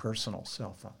have a personal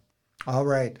cell phone. All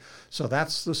right, so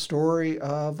that's the story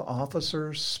of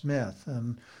Officer Smith,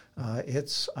 and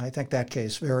it's, I think, that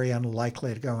case very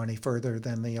unlikely to go any further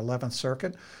than the 11th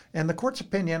Circuit. And the court's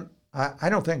opinion, I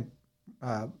don't think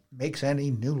makes any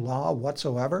new law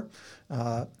whatsoever.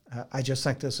 I just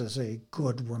think this is a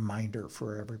good reminder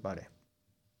for everybody.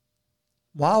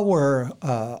 While we're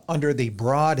under the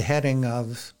broad heading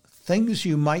of things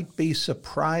you might be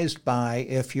surprised by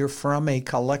if you're from a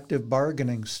collective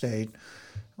bargaining state,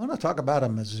 I want to talk about a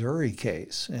Missouri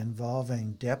case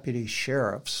involving deputy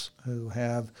sheriffs who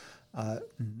have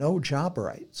no job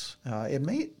rights.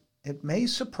 It may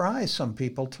surprise some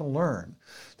people to learn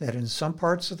that in some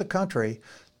parts of the country,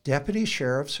 deputy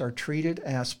sheriffs are treated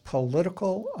as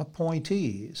political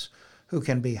appointees who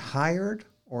can be hired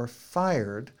or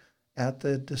fired at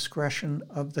the discretion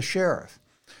of the sheriff.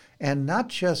 And not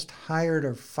just hired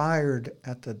or fired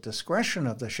at the discretion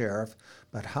of the sheriff,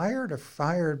 but hired or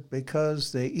fired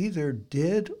because they either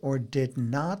did or did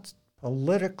not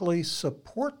politically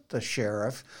support the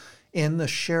sheriff in the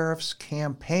sheriff's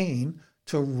campaign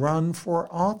to run for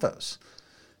office.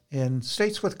 In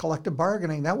states with collective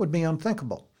bargaining, that would be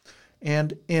unthinkable.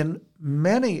 And in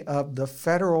many of the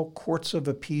federal courts of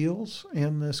appeals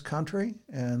in this country,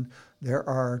 and there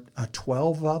are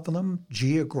 12 of them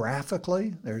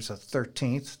geographically. There's a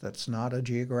 13th that's not a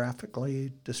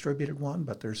geographically distributed one,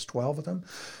 but there's 12 of them,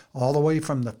 all the way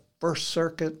from the First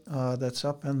Circuit that's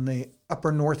up in the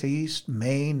upper Northeast,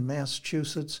 Maine,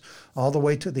 Massachusetts, all the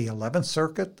way to the 11th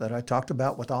Circuit that I talked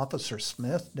about with Officer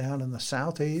Smith down in the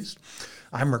Southeast.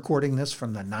 I'm recording this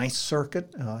from the 9th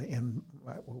Circuit,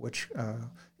 which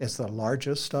is the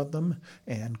largest of them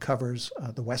and covers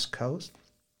the West Coast.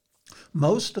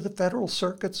 Most of the federal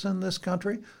circuits in this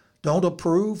country don't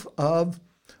approve of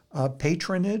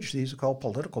patronage. These are called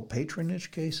political patronage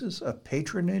cases, of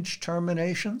patronage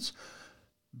terminations.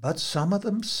 But some of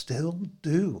them still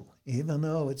do, even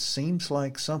though it seems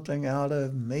like something out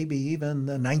of maybe even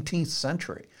the 19th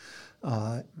century,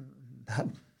 not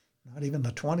even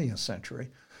the 20th century.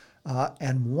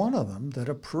 And one of them that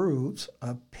approves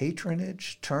of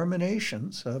patronage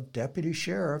terminations of deputy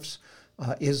sheriffs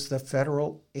is the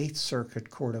federal 8th Circuit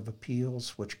Court of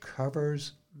Appeals, which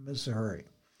covers Missouri.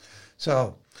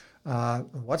 So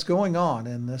what's going on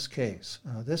in this case?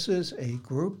 This is a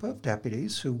group of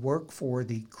deputies who work for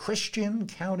the Christian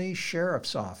County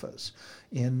Sheriff's Office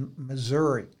in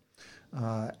Missouri.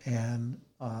 And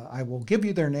I will give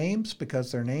you their names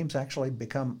because their names actually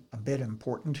become a bit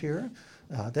important here.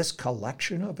 This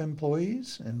collection of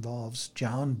employees involves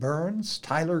John Burns,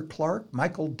 Tyler Clark,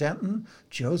 Michael Denton,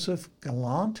 Joseph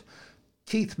Gallant,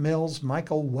 Keith Mills,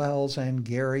 Michael Wells, and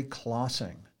Gary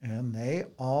Klossing. And they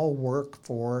all work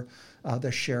for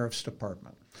the Sheriff's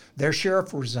Department. Their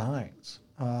sheriff resigns,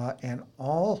 and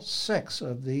all 6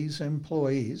 of these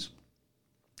employees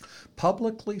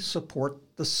publicly support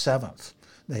the 7th.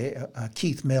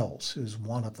 Keith Mills, who's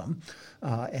one of them,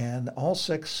 and all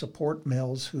 6 support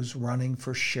Mills, who's running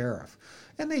for sheriff.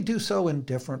 And they do so in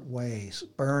different ways.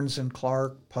 Burns and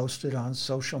Clark posted on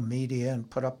social media and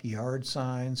put up yard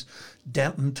signs.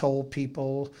 Denton told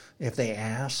people if they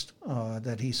asked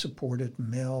that he supported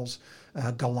Mills.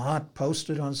 Gallant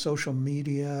posted on social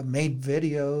media, made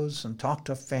videos, and talked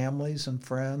to families and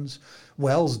friends.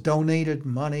 Wells donated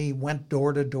money, went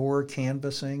door to door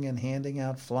canvassing and handing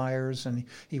out flyers, and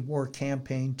he wore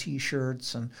campaign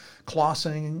T-shirts. And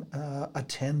Klossing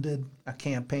attended a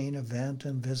campaign event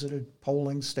and visited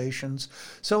polling stations.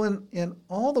 So in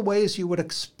all the ways you would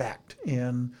expect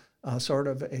in sort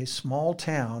of a small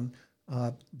town,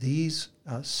 these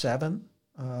 7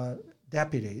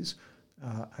 deputies,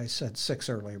 I said 6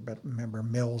 earlier, but remember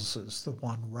Mills is the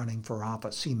one running for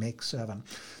office. He makes 7.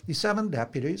 These 7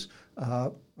 deputies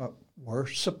were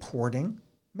supporting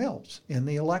Mills in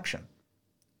the election.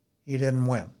 He didn't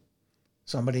win.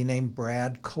 Somebody named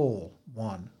Brad Cole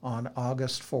won on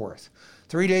August 4th.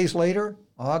 3 days later,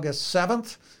 August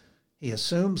 7th, he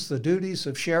assumes the duties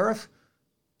of sheriff.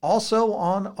 Also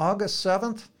on August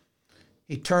 7th,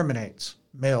 he terminates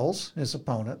Mills, his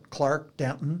opponent, Clark,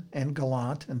 Denton, and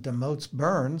Gallant, and demotes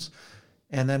Burns.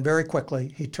 And then very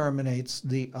quickly, he terminates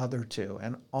the other 2.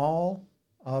 And all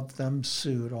of them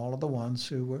sued, all of the ones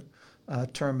who were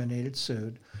terminated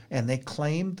sued. And they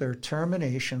claimed their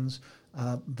terminations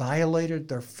violated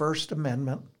their First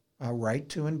Amendment right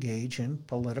to engage in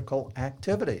political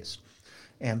activities.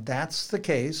 And that's the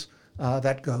case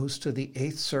that goes to the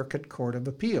Eighth Circuit Court of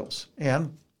Appeals.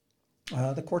 And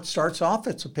the court starts off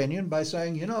its opinion by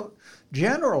saying,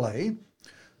 generally,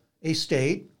 a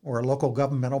state or a local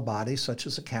governmental body, such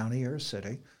as a county or a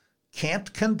city,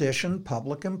 can't condition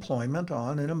public employment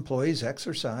on an employee's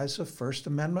exercise of First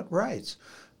Amendment rights.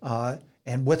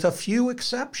 And with a few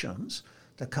exceptions,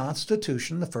 the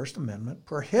Constitution, the First Amendment,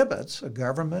 prohibits a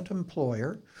government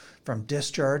employer from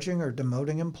discharging or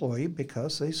demoting an employee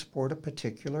because they support a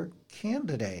particular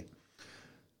candidate.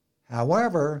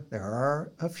 However, there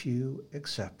are a few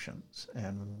exceptions,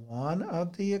 and one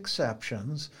of the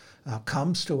exceptions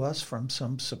comes to us from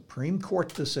some Supreme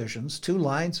Court decisions, 2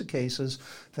 lines of cases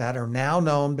that are now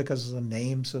known because of the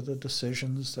names of the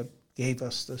decisions that gave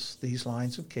us these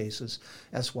lines of cases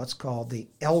as what's called the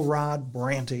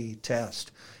Elrod-Branty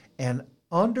test. And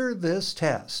under this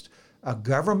test, a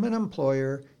government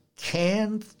employer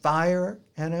can fire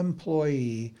an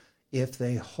employee if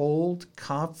they hold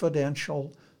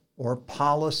confidential or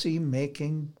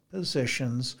policy-making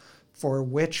positions for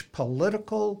which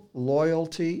political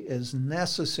loyalty is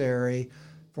necessary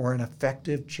for an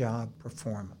effective job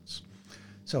performance.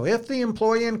 So if the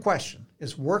employee in question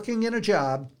is working in a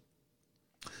job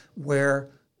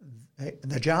where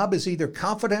the job is either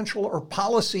confidential or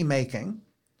policy-making,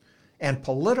 and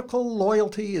political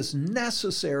loyalty is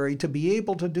necessary to be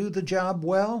able to do the job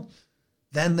well,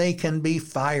 then they can be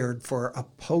fired for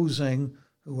opposing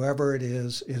whoever it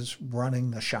is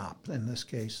running the shop, in this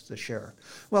case, the sheriff.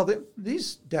 Well,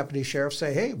 these deputy sheriffs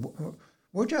say, hey,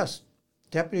 we're just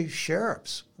deputy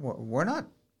sheriffs. We're not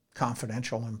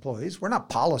confidential employees. We're not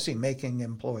policy-making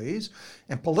employees.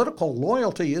 And political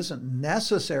loyalty isn't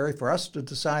necessary for us to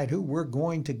decide who we're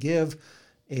going to give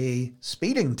a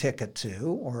speeding ticket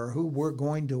to or who we're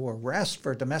going to arrest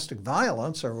for domestic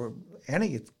violence or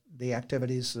any of the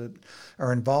activities that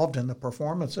are involved in the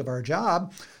performance of our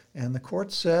job. And the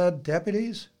court said,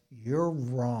 deputies, you're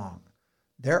wrong.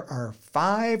 There are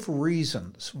 5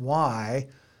 reasons why,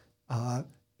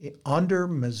 under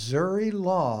Missouri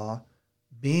law,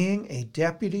 being a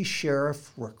deputy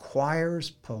sheriff requires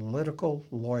political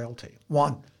loyalty.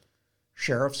 1,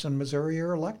 sheriffs in Missouri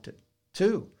are elected.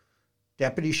 2,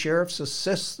 deputy sheriffs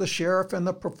assist the sheriff in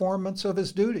the performance of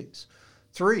his duties.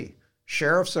 3,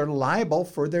 sheriffs are liable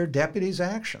for their deputies'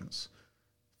 actions.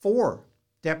 4,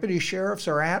 deputy sheriffs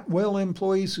are at-will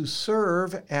employees who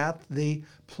serve at the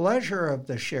pleasure of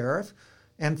the sheriff.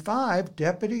 And 5,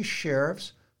 deputy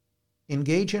sheriffs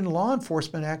engage in law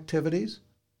enforcement activities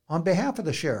on behalf of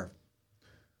the sheriff.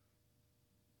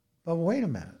 But wait a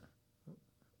minute.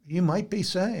 You might be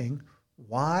saying,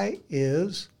 why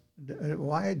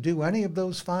do any of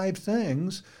those 5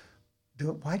 things,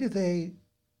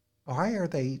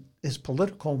 is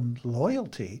political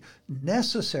loyalty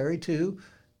necessary to,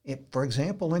 for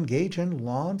example, engage in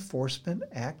law enforcement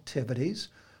activities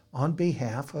on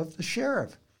behalf of the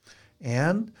sheriff?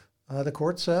 And the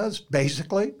court says,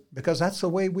 basically, because that's the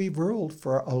way we've ruled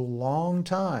for a long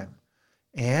time.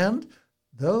 And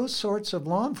those sorts of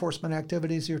law enforcement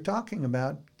activities you're talking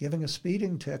about, giving a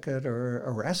speeding ticket or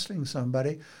arresting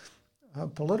somebody,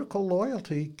 political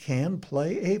loyalty can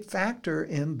play a factor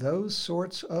in those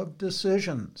sorts of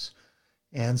decisions.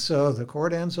 And so the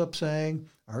court ends up saying,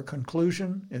 our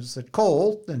conclusion is that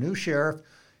Cole, the new sheriff,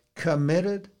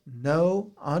 committed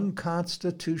no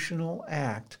unconstitutional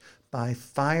act by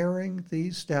firing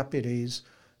these deputies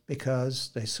because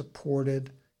they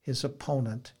supported his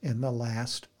opponent in the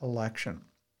last election.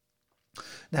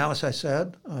 Now, as I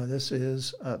said, this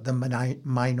is the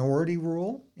minority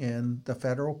rule in the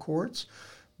federal courts,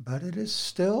 but it is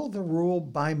still the rule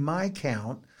by my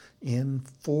count in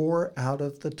 4 out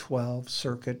of the 12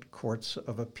 circuit courts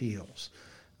of appeals.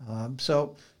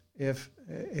 So if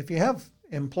you have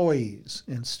employees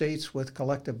in states with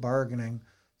collective bargaining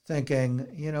thinking,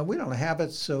 we don't have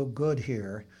it so good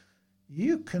here,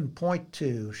 you can point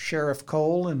to Sheriff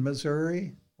Cole in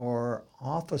Missouri or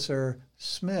Officer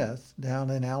Smith down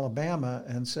in Alabama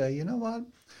and say, you know what,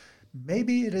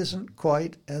 maybe it isn't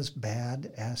quite as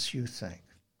bad as you think.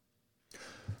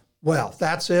 Well,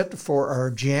 that's it for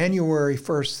our January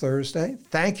 1st Thursday.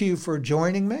 Thank you for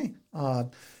joining me.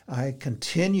 I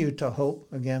continue to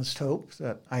hope against hope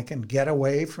that I can get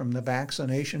away from the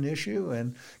vaccination issue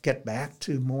and get back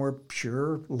to more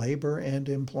pure labor and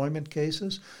employment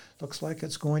cases. Looks like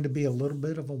it's going to be a little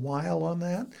bit of a while on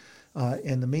that.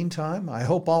 In the meantime, I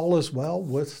hope all is well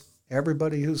with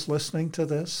everybody who's listening to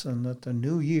this and that the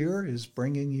new year is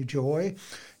bringing you joy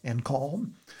and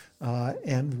calm.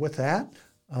 And with that,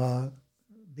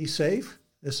 be safe.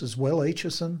 This is Will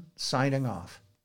Aitchison signing off.